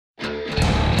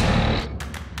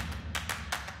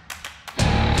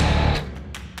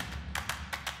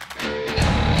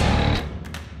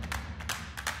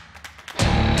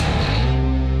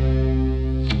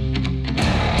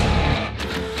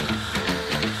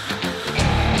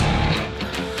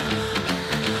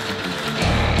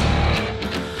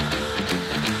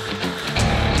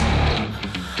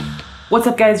What's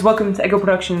up guys, welcome to Echo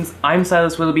Productions. I'm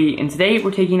Silas Willoughby, and today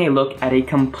we're taking a look at a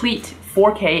complete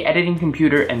 4K editing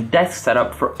computer and desk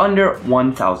setup for under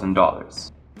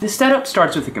 $1,000. The setup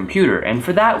starts with a computer, and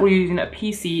for that we're using a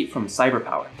PC from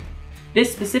CyberPower.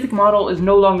 This specific model is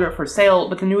no longer for sale,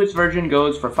 but the newest version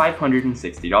goes for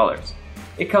 $560.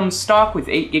 It comes stock with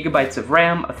 8GB of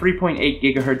RAM, a 3.8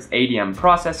 GHz ADM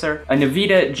processor, a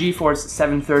NVIDIA GeForce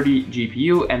 730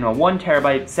 GPU, and a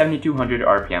 1TB 7200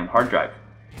 RPM hard drive.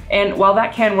 And while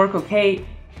that can work okay,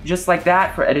 just like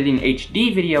that for editing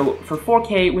HD video, for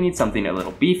 4K we need something a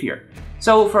little beefier.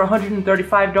 So for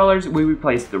 $135 we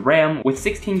replaced the RAM with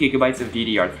 16GB of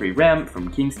DDR3 RAM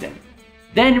from Kingston.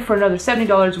 Then for another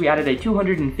 $70 we added a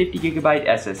 250GB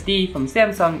SSD from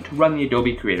Samsung to run the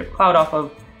Adobe Creative Cloud off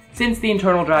of, since the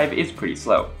internal drive is pretty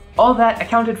slow. All that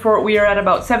accounted for, we are at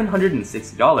about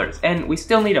 $760, and we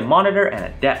still need a monitor and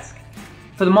a desk.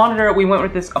 For the monitor, we went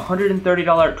with this $130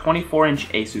 24-inch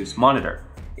Asus monitor.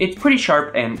 It's pretty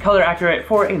sharp and color accurate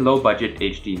for a low-budget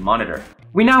HD monitor.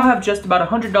 We now have just about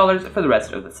 $100 for the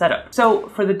rest of the setup. So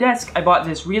for the desk, I bought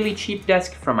this really cheap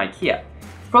desk from IKEA.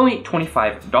 For only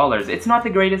 $25. It's not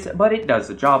the greatest, but it does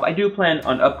the job. I do plan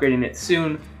on upgrading it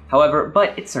soon, however,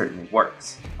 but it certainly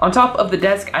works. On top of the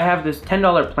desk, I have this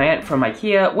 $10 plant from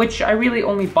IKEA, which I really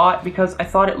only bought because I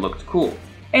thought it looked cool.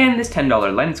 And this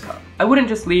 $10 lens cup. I wouldn't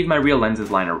just leave my real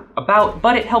lenses liner about,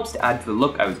 but it helps to add to the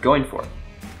look I was going for.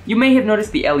 You may have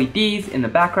noticed the LEDs in the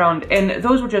background, and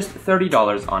those were just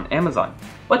 $30 on Amazon.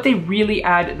 But they really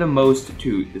add the most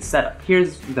to the setup.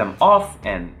 Here's them off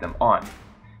and them on.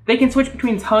 They can switch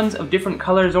between tons of different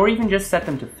colors or even just set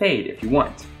them to fade if you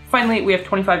want. Finally, we have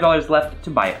 $25 left to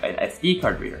buy an SD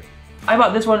card reader. I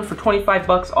bought this one for 25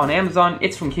 bucks on Amazon.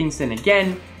 It's from Kingston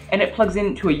again, and it plugs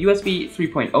into a USB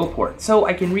 3.0 port, so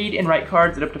I can read and write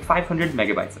cards at up to 500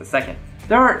 megabytes a second.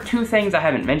 There are two things I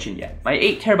haven't mentioned yet, my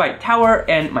 8TB tower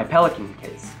and my Pelican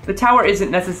case. The tower isn't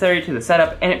necessary to the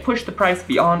setup, and it pushed the price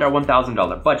beyond our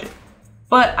 $1,000 budget.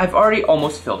 But I've already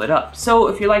almost filled it up, so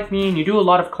if you're like me and you do a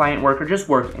lot of client work or just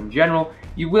work in general,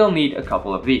 you will need a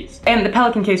couple of these. And the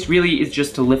Pelican case really is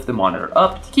just to lift the monitor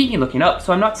up, to keep me looking up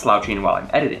so I'm not slouching while I'm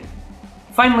editing.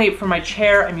 Finally, for my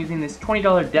chair, I'm using this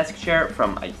 $20 desk chair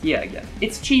from IKEA again.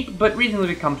 It's cheap, but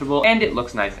reasonably comfortable, and it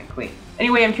looks nice and clean.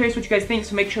 Anyway, I'm curious what you guys think,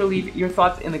 so make sure to leave your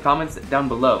thoughts in the comments down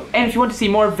below. And if you want to see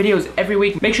more videos every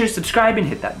week, make sure to subscribe and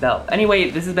hit that bell. Anyway,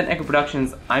 this has been Echo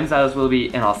Productions, I'm Silas Willoughby,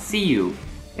 and I'll see you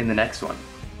in the next one.